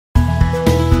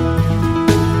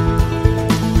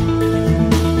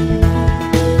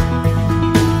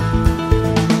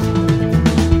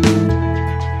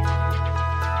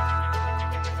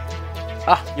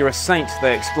"Ah, you're a saint,"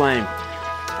 they exclaim.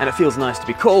 And it feels nice to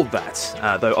be called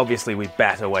that, though obviously we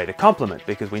bat away the compliment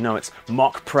because we know it's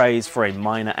mock praise for a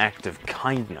minor act of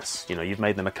kindness. You know, you've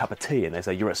made them a cup of tea and they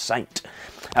say, "You're a saint."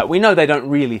 We know they don't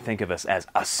really think of us as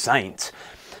a saint.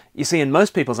 You see, in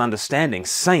most people's understanding,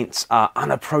 saints are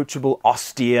unapproachable,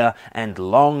 austere, and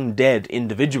long-dead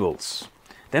individuals.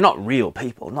 They're not real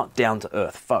people, not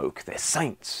down-to-earth folk. They're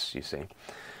saints, you see.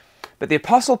 But the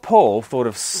Apostle Paul thought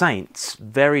of saints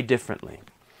very differently.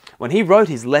 When he wrote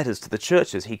his letters to the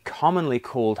churches, he commonly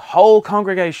called whole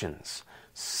congregations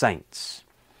saints.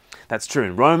 That's true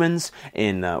in Romans,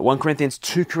 in 1 Corinthians,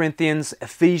 2 Corinthians,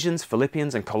 Ephesians,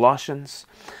 Philippians, and Colossians.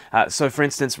 So, for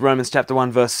instance, Romans chapter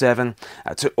 1, verse 7,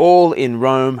 "To all in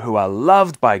Rome who are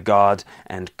loved by God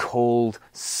and called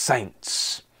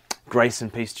saints, grace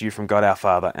and peace to you from God our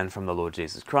Father and from the Lord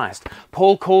Jesus Christ."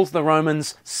 Paul calls the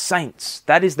Romans saints.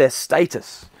 That is their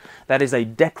status. That is a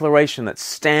declaration that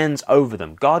stands over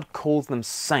them. God calls them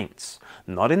saints,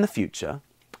 not in the future,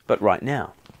 but right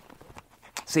now.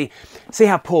 See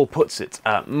how Paul puts it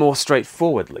more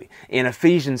straightforwardly. In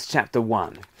Ephesians chapter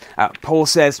 1, Paul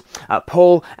says,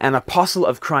 "Paul, an apostle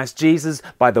of Christ Jesus,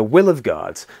 by the will of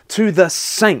God, to the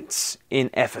saints in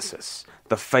Ephesus,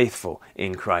 the faithful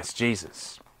in Christ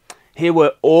Jesus." Here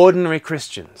were ordinary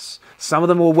Christians. Some of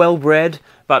them were well-bred,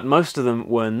 but most of them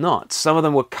were not. Some of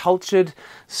them were cultured,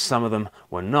 some of them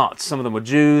were not. Some of them were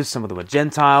Jews, some of them were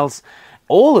Gentiles.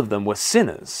 All of them were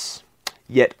sinners,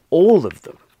 yet all of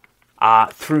them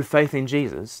are, through faith in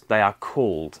Jesus, they are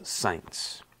called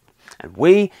saints. And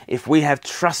we, if we have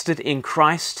trusted in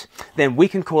Christ, then we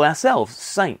can call ourselves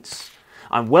saints.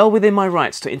 I'm well within my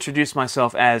rights to introduce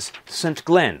myself as St.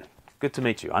 Glenn. Good to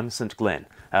meet you. I'm St. Glenn.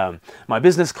 My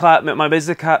business card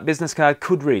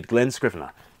could read Glenn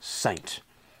Scrivener, Saint.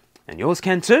 And yours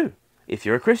can too, if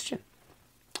you're a Christian.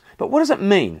 But what does it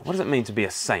mean? What does it mean to be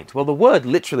a saint? Well, the word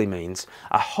literally means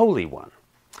a holy one.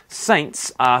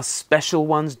 Saints are special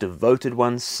ones, devoted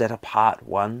ones, set apart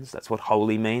ones. That's what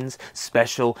holy means.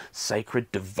 Special,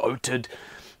 sacred, devoted,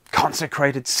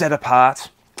 consecrated, set apart.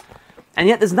 And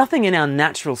yet there's nothing in our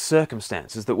natural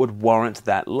circumstances that would warrant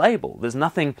that label. There's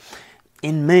nothing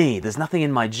in me, there's nothing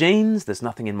in my genes, there's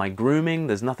nothing in my grooming,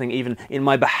 there's nothing even in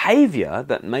my behavior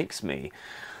that makes me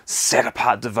set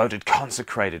apart, devoted,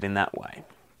 consecrated in that way.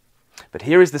 But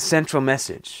here is the central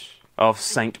message of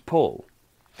St. Paul.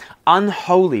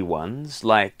 Unholy ones,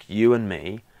 like you and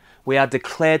me, we are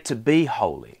declared to be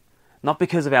holy, not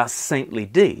because of our saintly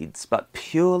deeds, but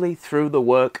purely through the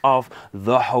work of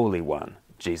the Holy One,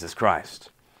 Jesus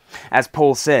Christ. As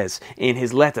Paul says in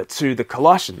his letter to the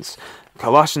Colossians,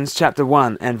 Colossians chapter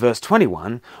 1 and verse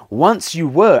 21, "Once you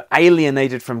were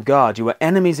alienated from God, you were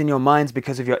enemies in your minds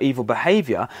because of your evil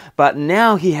behavior, but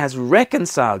now he has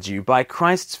reconciled you by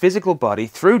Christ's physical body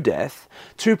through death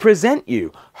to present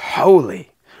you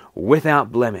holy,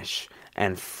 without blemish,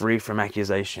 and free from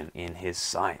accusation in his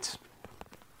sight."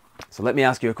 So let me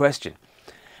ask you a question.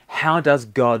 How does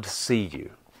God see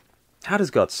you? How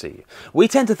does God see you? We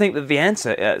tend to think that the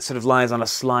answer sort of lies on a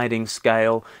sliding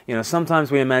scale. You know, sometimes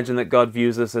we imagine that God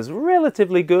views us as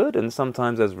relatively good and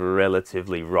sometimes as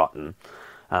relatively rotten.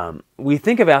 We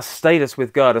think of our status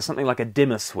with God as something like a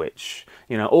dimmer switch,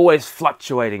 you know, always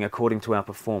fluctuating according to our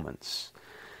performance.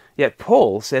 Yet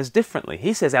Paul says differently.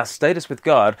 He says our status with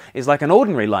God is like an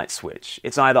ordinary light switch.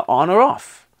 It's either on or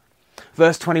off.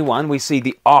 Verse 21, we see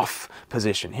the off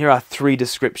position. Here are three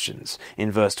descriptions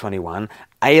in verse 21.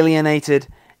 Alienated,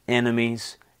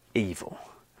 enemies, evil.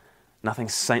 Nothing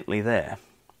saintly there.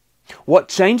 What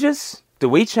changes? Do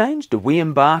we change? Do we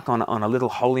embark on a little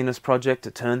holiness project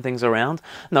to turn things around?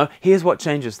 No, here's what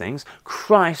changes things.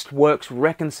 Christ works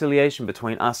reconciliation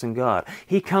between us and God.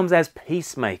 He comes as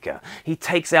peacemaker. He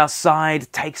takes our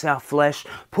side, takes our flesh,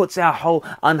 puts our whole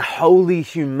unholy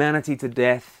humanity to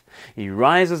death. He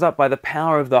rises up by the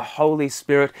power of the Holy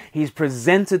Spirit. He's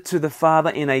presented to the Father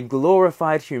in a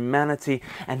glorified humanity.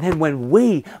 And then when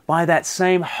we, by that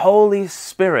same Holy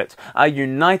Spirit, are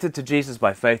united to Jesus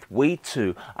by faith, we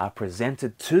too are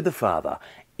presented to the Father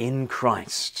in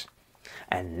Christ.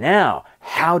 And now,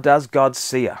 how does God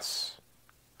see us?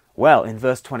 Well, in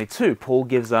verse 22, Paul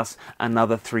gives us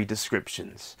another three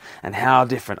descriptions. And how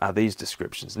different are these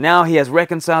descriptions? Now he has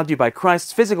reconciled you by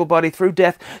Christ's physical body through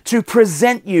death to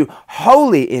present you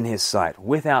holy in his sight,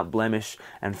 without blemish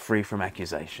and free from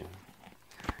accusation.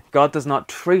 God does not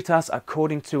treat us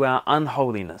according to our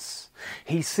unholiness.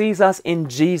 He sees us in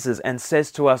Jesus and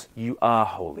says to us, "You are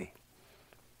holy."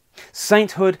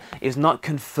 Sainthood is not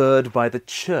conferred by the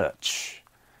church.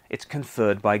 It's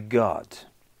conferred by God.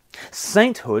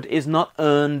 Sainthood is not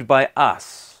earned by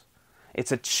us.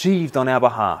 It's achieved on our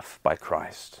behalf by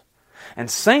Christ. And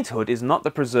sainthood is not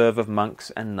the preserve of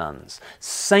monks and nuns.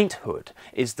 Sainthood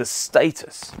is the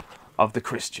status of the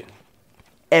Christian.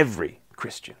 Every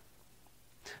Christian.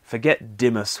 Forget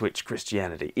dimmer switch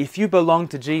Christianity. If you belong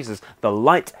to Jesus, the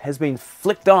light has been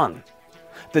flicked on.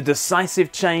 The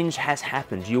decisive change has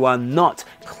happened. You are not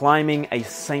climbing a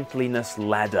saintliness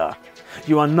ladder.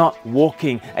 You are not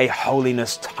walking a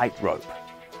holiness tightrope.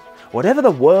 Whatever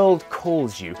the world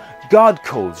calls you, God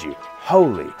calls you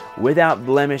holy, without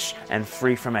blemish, and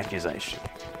free from accusation.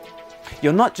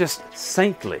 You're not just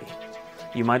saintly.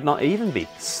 You might not even be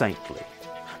saintly.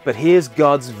 But here's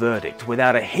God's verdict,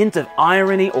 without a hint of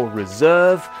irony or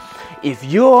reserve. If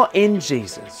you're in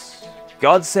Jesus,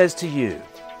 God says to you,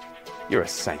 you're a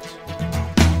saint.